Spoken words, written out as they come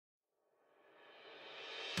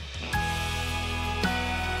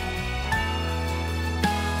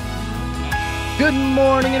Good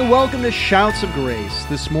morning and welcome to Shouts of Grace.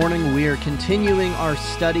 This morning we are continuing our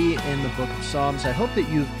study in the book of Psalms. I hope that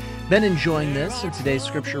you've been enjoying this, and today's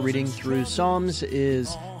scripture reading through Psalms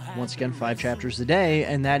is, once again, 5 chapters a day,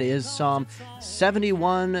 and that is Psalm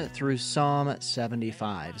 71 through Psalm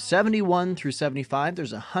 75. 71 through 75,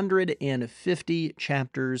 there's 150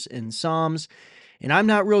 chapters in Psalms, and I'm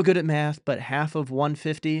not real good at math, but half of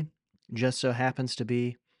 150 just so happens to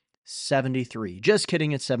be 73. Just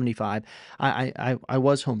kidding, it's 75. I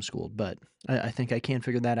was homeschooled, but I think I can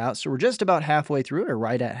figure that out. So we're just about halfway through, or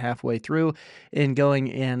right at halfway through, in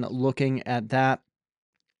going and looking at that.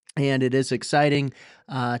 And it is exciting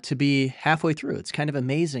to be halfway through. It's kind of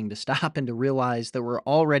amazing to stop and to realize that we're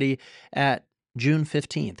already at June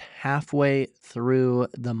 15th, halfway through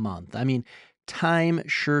the month. I mean, time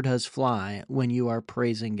sure does fly when you are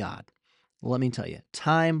praising God. Let me tell you,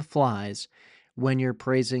 time flies when you're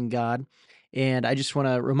praising God. And I just want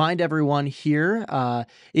to remind everyone here,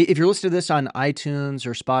 if you're listening to this on iTunes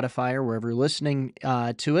or Spotify or wherever you're listening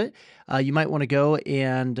to it, you might want to go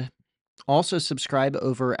and also subscribe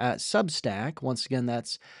over at Substack. Once again,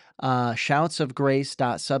 that's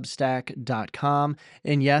shoutsofgrace.substack.com.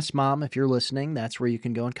 And yes, Mom, if you're listening, that's where you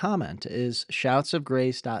can go and comment, is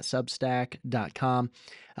shoutsofgrace.substack.com.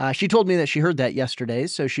 She told me that she heard that yesterday,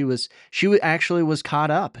 so she actually was caught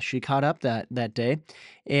up. She caught up that day,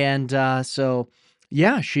 and so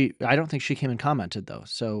yeah, I don't think she came and commented though,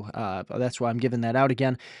 so that's why I'm giving that out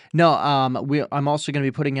again. No, I'm also going to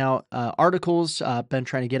be putting out articles. Been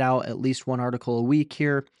trying to get out at least one article a week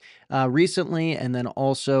here recently, and then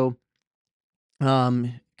also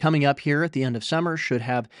coming up here at the end of summer, should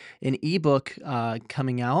have an ebook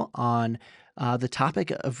coming out on the topic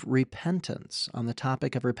of repentance.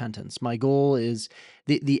 My goal is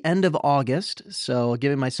the end of August, so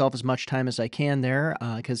giving myself as much time as I can there,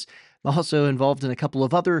 because I'm also involved in a couple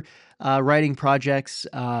of other writing projects.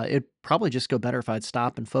 It'd probably just go better if I'd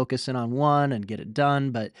stop and focus in on one and get it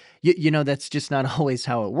done, but you know, that's just not always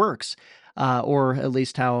how it works, or at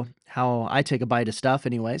least how I take a bite of stuff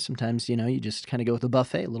anyway. Sometimes, you just kind of go with a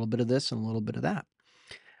buffet, a little bit of this and a little bit of that.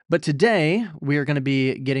 But today, we are going to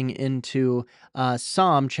be getting into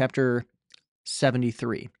Psalm chapter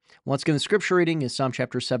 73. Once again, the scripture reading is Psalm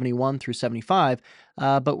chapter 71 through 75,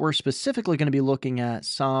 but we're specifically going to be looking at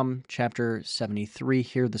Psalm chapter 73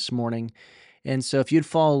 here this morning. And so if you'd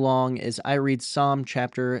follow along as I read Psalm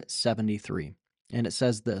chapter 73, and it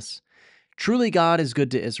says this: "Truly God is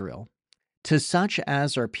good to Israel, to such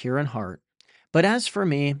as are pure in heart. But as for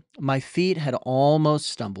me, my feet had almost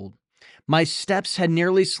stumbled. My steps had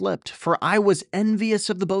nearly slipped, for I was envious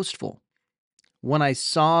of the boastful when I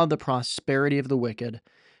saw the prosperity of the wicked.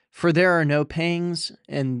 For there are no pangs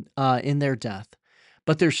in their death,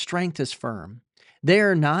 but their strength is firm. They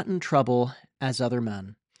are not in trouble as other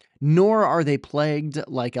men, nor are they plagued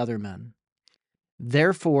like other men.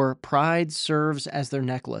 Therefore, pride serves as their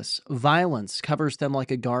necklace. Violence covers them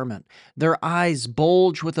like a garment. Their eyes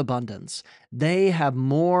bulge with abundance. They have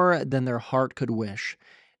more than their heart could wish.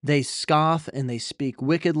 They scoff and they speak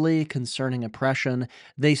wickedly concerning oppression.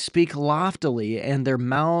 They speak loftily, and their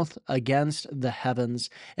mouth against the heavens,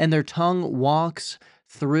 and their tongue walks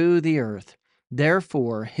through the earth.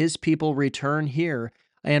 Therefore, his people return here,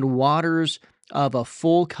 and waters of a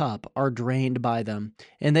full cup are drained by them.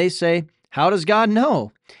 And they say, 'How does God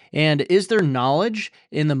know? And is there knowledge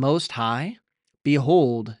in the Most High?'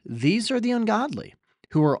 Behold, these are the ungodly,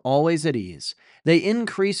 who are always at ease. They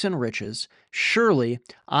increase in riches. Surely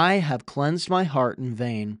I have cleansed my heart in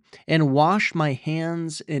vain, and washed my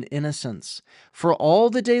hands in innocence. For all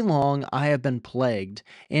the day long I have been plagued,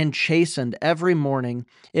 and chastened every morning.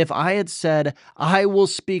 If I had said, 'I will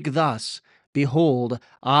speak thus,' behold,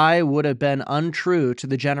 I would have been untrue to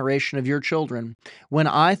the generation of your children. When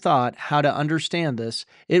I thought how to understand this,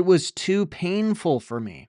 it was too painful for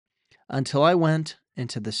me, until I went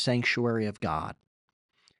into the sanctuary of God.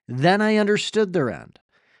 Then I understood their end.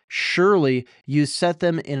 Surely you set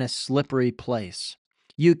them in a slippery place.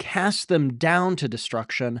 You cast them down to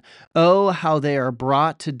destruction. Oh, how they are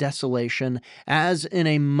brought to desolation as in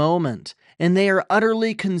a moment, and they are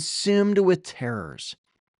utterly consumed with terrors,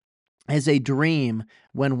 as a dream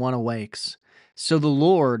when one awakes. So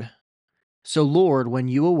Lord, when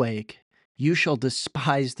you awake, you shall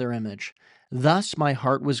despise their image. Thus my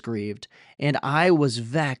heart was grieved, and I was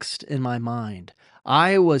vexed in my mind.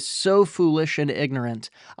 I was so foolish and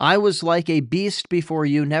ignorant. I was like a beast before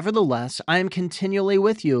you. Nevertheless, I am continually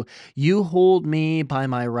with you. You hold me by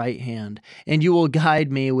my right hand, and you will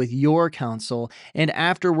guide me with your counsel, and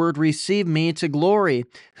afterward receive me to glory.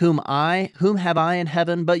 Whom have I in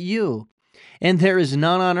heaven but you? And there is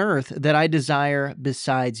none on earth that I desire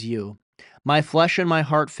besides you. My flesh and my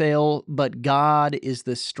heart fail, but God is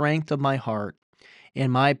the strength of my heart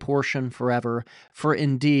and my portion forever. For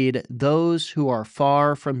indeed, those who are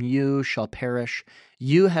far from you shall perish.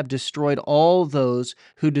 You have destroyed all those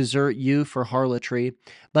who desert you for harlotry.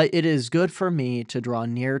 But it is good for me to draw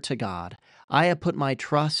near to God. I have put my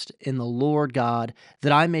trust in the Lord God,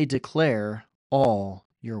 that I may declare all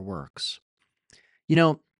your works. You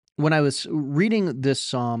know, when I was reading this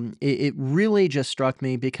psalm, it really just struck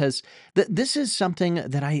me because this is something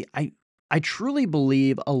that I truly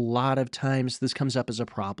believe a lot of times this comes up as a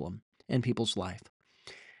problem in people's life.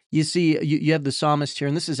 You see, you have the psalmist here,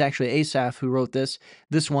 and this is actually Asaph who wrote this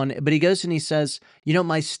one, but he goes and he says,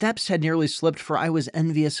 my steps had nearly slipped, for I was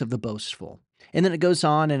envious of the boastful. And then it goes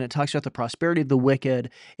on and it talks about the prosperity of the wicked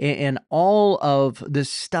and all of this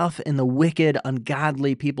stuff in the wicked,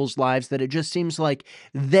 ungodly people's lives that it just seems like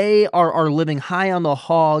they are living high on the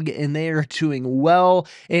hog and they are doing well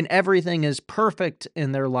and everything is perfect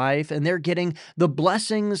in their life and they're getting the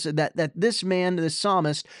blessings that this man, this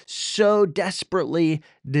psalmist, so desperately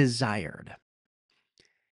desired.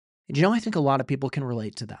 I think a lot of people can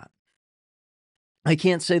relate to that. I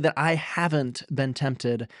can't say that I haven't been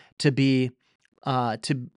tempted to be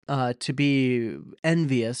to be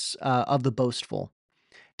envious of the boastful,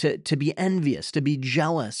 to be envious, to be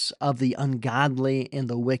jealous of the ungodly and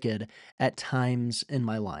the wicked at times in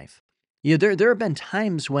my life. There have been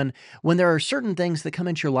times when there are certain things that come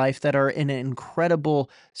into your life that are an incredible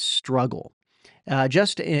struggle,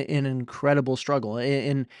 just an incredible struggle.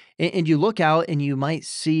 And you look out and you might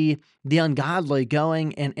see the ungodly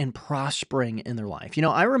going and prospering in their life.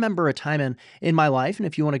 I remember a time in my life, and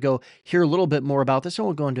if you want to go hear a little bit more about this, I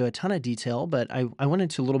won't go into a ton of detail, but I went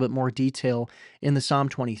into a little bit more detail in the Psalm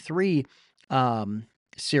 23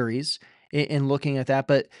 series in looking at that.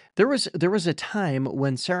 But there was a time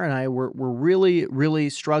when Sarah and I were really, really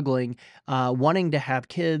struggling, wanting to have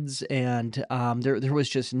kids, and there was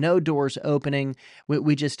just no doors opening.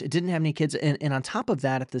 We just didn't have any kids, and on top of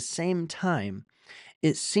that, at the same time,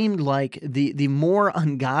 it seemed like the more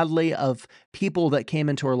ungodly of people that came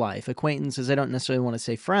into our life, acquaintances, I don't necessarily want to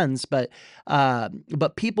say friends, but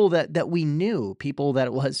people that we knew, people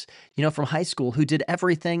that was, from high school who did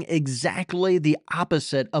everything exactly the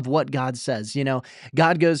opposite of what God says.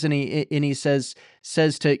 God goes and he says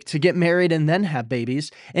to get married and then have babies.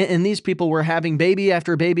 And these people were having baby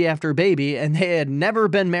after baby after baby, and they had never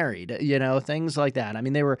been married, things like that. I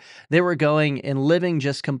mean, they were going and living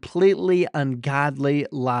just completely ungodly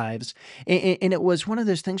lives. And it was one of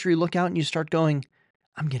those things where you look out and you start going,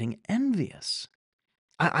 I'm getting envious.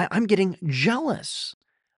 I'm getting jealous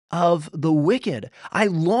of the wicked. I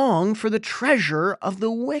long for the treasure of the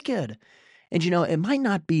wicked. And it might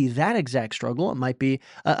not be that exact struggle. It might be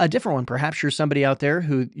a different one. Perhaps you're somebody out there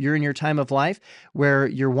who you're in your time of life where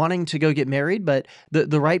you're wanting to go get married, but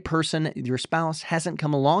the right person, your spouse, hasn't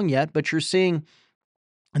come along yet, but you're seeing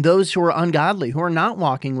those who are ungodly, who are not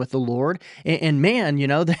walking with the Lord, and man,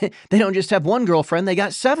 they don't just have one girlfriend; they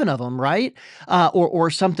got seven of them, right? Or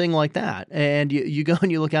something like that. And you go and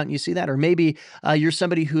you look out and you see that, or maybe you're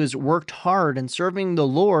somebody who has worked hard and serving the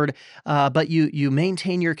Lord, but you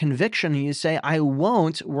maintain your conviction and you say, "I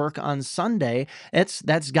won't work on Sunday.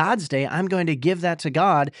 That's God's day. I'm going to give that to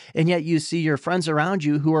God." And yet you see your friends around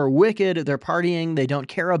you who are wicked. They're partying. They don't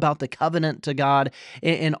care about the covenant to God,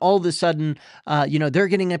 and all of a sudden, they're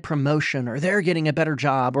getting a promotion or they're getting a better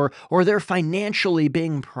job or they're financially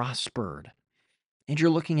being prospered. And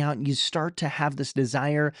you're looking out and you start to have this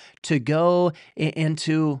desire to go and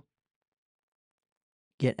to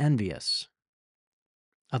get envious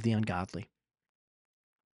of the ungodly.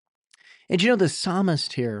 And the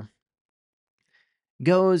psalmist here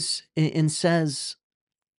goes and says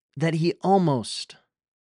that he almost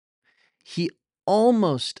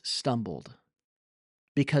stumbled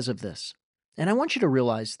because of this. And I want you to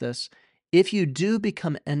realize this. If you do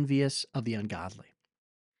become envious of the ungodly,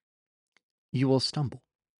 you will stumble.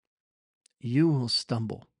 You will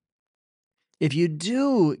stumble. If you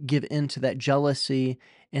do give in to that jealousy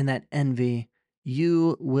and that envy,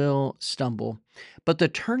 you will stumble. But the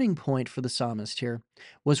turning point for the psalmist here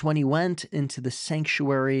was when he went into the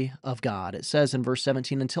sanctuary of God. It says in verse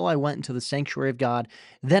 17, until I went into the sanctuary of God,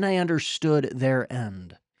 then I understood their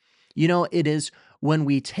end. It is when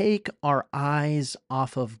we take our eyes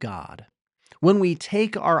off of God, when we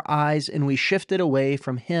take our eyes and we shift it away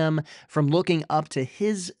from Him, from looking up to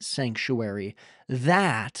His sanctuary,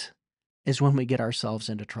 that is when we get ourselves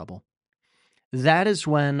into trouble. That is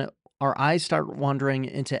when our eyes start wandering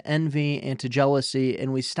into envy and to jealousy,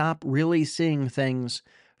 and we stop really seeing things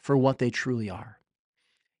for what they truly are.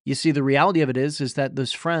 You see, the reality of it is that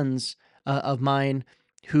those friends of mine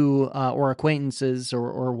who or acquaintances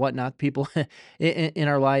or whatnot, people in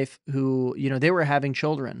our life who, they were having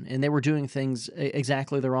children and they were doing things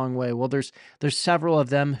exactly the wrong way. Well, there's several of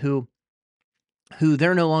them who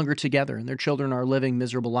they're no longer together and their children are living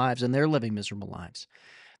miserable lives and they're living miserable lives.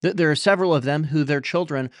 There are several of them who their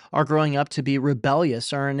children are growing up to be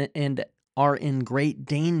rebellious and are in great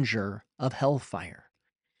danger of hellfire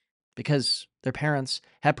because their parents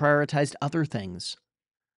have prioritized other things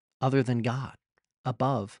other than God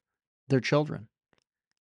above their children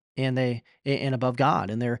and above God,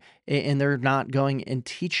 and they're not going and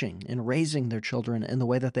teaching and raising their children in the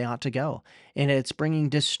way that they ought to go, and it's bringing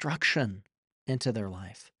destruction into their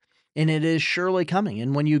life. And it is surely coming.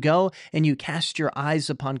 And when you go and you cast your eyes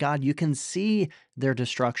upon God, you can see their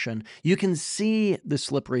destruction. You can see the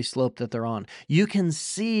slippery slope that they're on. You can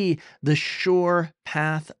see the sure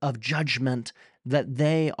path of judgment that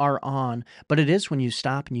they are on. But it is when you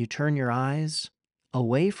stop and you turn your eyes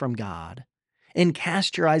away from God and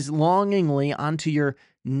cast your eyes longingly onto your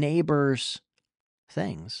neighbor's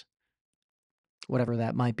things, whatever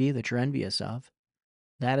that might be that you're envious of.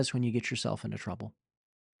 That is when you get yourself into trouble.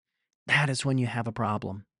 That is when you have a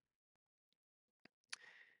problem.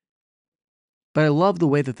 But I love the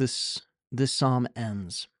way that this psalm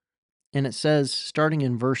ends. And it says, starting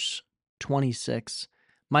in verse 26,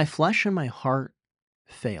 "My flesh and my heart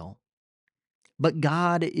fail, but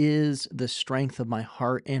God is the strength of my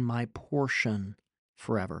heart and my portion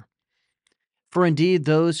forever. For indeed,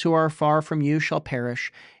 those who are far from you shall perish.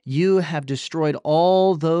 You have destroyed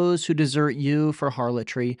all those who desert you for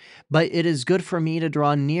harlotry. But it is good for me to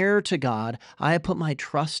draw near to God. I have put my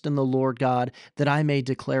trust in the Lord God, that I may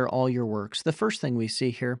declare all your works." The first thing we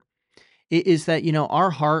see here is that,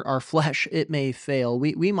 our heart, our flesh, it may fail.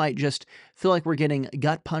 We might just feel like we're getting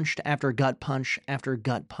gut punched after gut punch after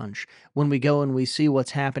gut punch when we go and we see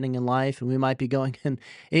what's happening in life, and we might be going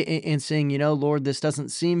and saying, Lord, this doesn't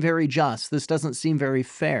seem very just. This doesn't seem very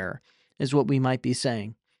fair, is what we might be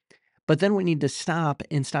saying. But then we need to stop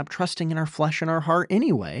trusting in our flesh and our heart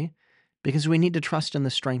anyway, because we need to trust in the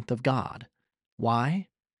strength of God. Why?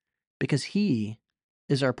 Because He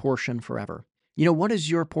is our portion forever. What is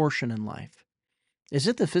your portion in life? Is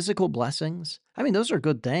it the physical blessings? I mean, those are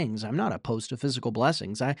good things. I'm not opposed to physical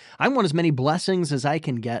blessings. I want as many blessings as I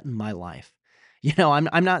can get in my life.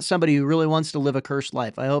 I'm not somebody who really wants to live a cursed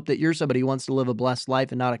life. I hope that you're somebody who wants to live a blessed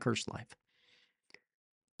life and not a cursed life.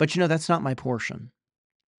 But that's not my portion.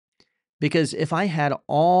 Because if I had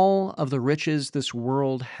all of the riches this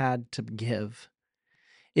world had to give,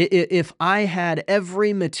 if I had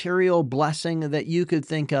every material blessing that you could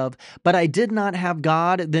think of, but I did not have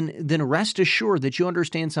God, then rest assured that you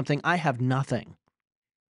understand something. I have nothing.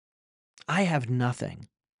 I have nothing.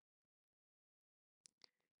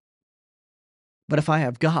 But if I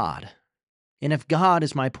have God, and if God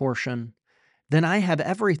is my portion, then I have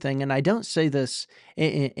everything. And I don't say this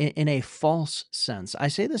in a false sense. I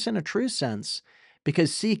say this in a true sense,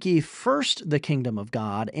 because seek ye first the kingdom of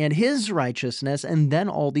God and his righteousness, and then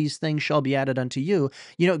all these things shall be added unto you.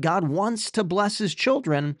 God wants to bless his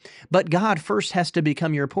children, but God first has to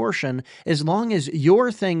become your portion. As long as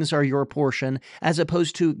your things are your portion, as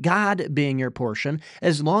opposed to God being your portion,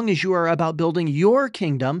 as long as you are about building your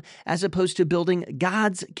kingdom, as opposed to building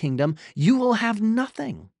God's kingdom, you will have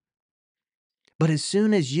nothing. But as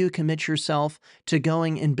soon as you commit yourself to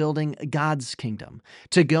going and building God's kingdom,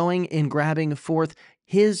 to going and grabbing forth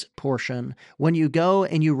his portion, when you go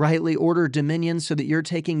and you rightly order dominion so that you're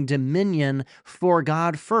taking dominion for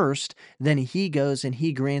God first, then he goes and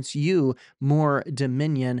he grants you more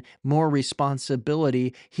dominion, more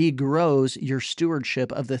responsibility. He grows your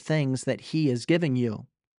stewardship of the things that he is giving you.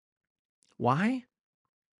 Why?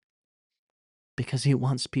 Because he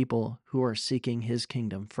wants people who are seeking his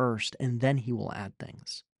kingdom first, and then he will add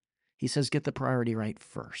things. He says, get the priority right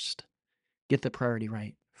first. Get the priority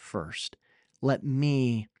right first. Let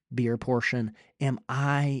me be your portion. Am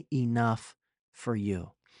I enough for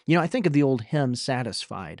you? I think of the old hymn,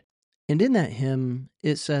 Satisfied. And in that hymn,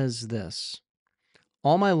 it says this: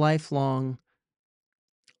 all my life long,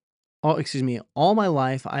 all my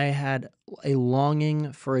life I had a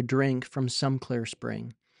longing for a drink from some clear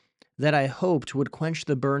spring that I hoped would quench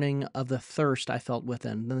the burning of the thirst I felt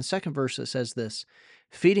within. Then the second verse, it says this: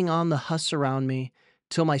 feeding on the husks around me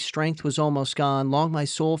till my strength was almost gone, longed my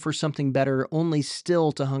soul for something better, only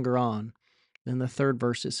still to hunger on. Then the third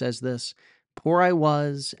verse, it says this: poor I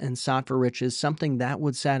was and sought for riches, something that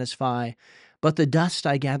would satisfy, but the dust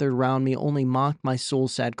I gathered round me only mocked my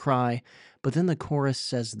soul's sad cry. But then the chorus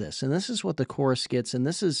says this, and this is what the chorus gets, and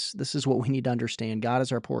this is what we need to understand. God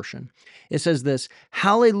is our portion. It says this: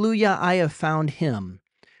 hallelujah, I have found him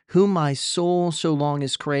whom my soul so long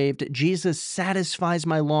has craved. Jesus satisfies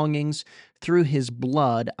my longings. Through his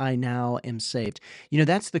blood, I now am saved.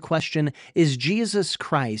 That's the question. Is Jesus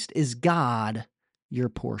Christ, is God your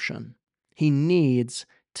portion? He needs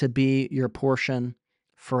to be your portion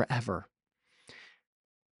forever.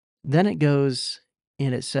 Then it goes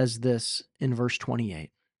and it says this in verse 28.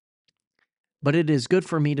 But it is good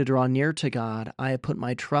for me to draw near to God. I have put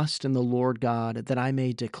my trust in the Lord God, that I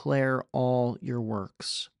may declare all your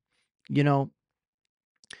works.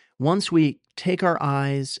 Once we take our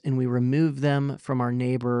eyes and we remove them from our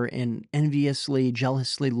neighbor and enviously,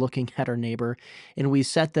 jealously looking at our neighbor, and we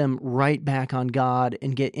set them right back on God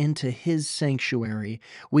and get into his sanctuary,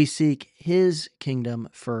 we seek his kingdom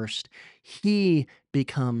first. He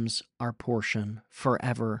becomes our portion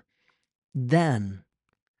forever. Then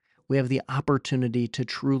we have the opportunity to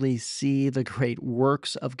truly see the great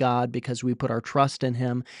works of God because we put our trust in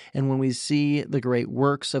him. And when we see the great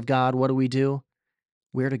works of God, what do?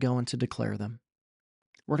 We're to go and to declare them.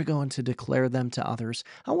 We're to go and to declare them to others.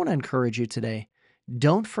 I want to encourage you today.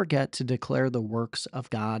 Don't forget to declare the works of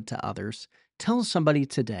God to others. Tell somebody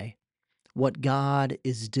today what God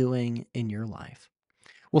is doing in your life.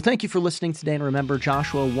 Well, thank you for listening today, and remember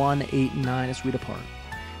Joshua 1, 8, and 9 as we depart.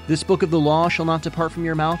 This book of the law shall not depart from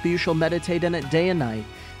your mouth, but you shall meditate in it day and night,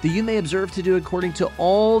 that you may observe to do according to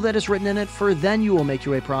all that is written in it, for then you will make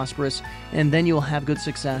your way prosperous, and then you will have good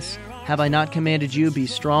success. Have I not commanded you? Be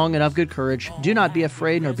strong and of good courage. Do not be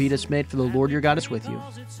afraid nor be dismayed, for the Lord your God is with you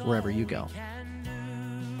wherever you go.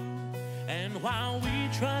 And while we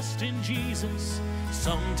trust in Jesus,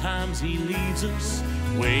 sometimes he leaves us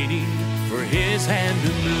waiting for his hand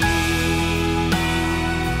to move.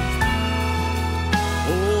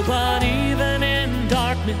 Oh, but even in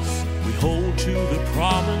darkness, we hold to the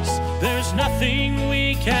promise. There's nothing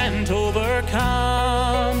we can't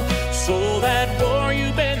overcome. So that war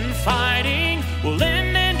you've been fighting will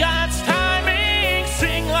end in God's timing.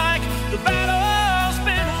 Sing like the battle's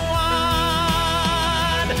been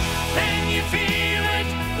won. Can you feel it?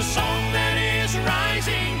 The song that is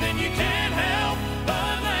rising, then you can't help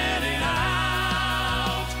but let it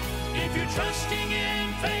out. If you're trusting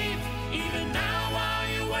in faith, even now while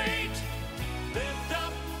you wait,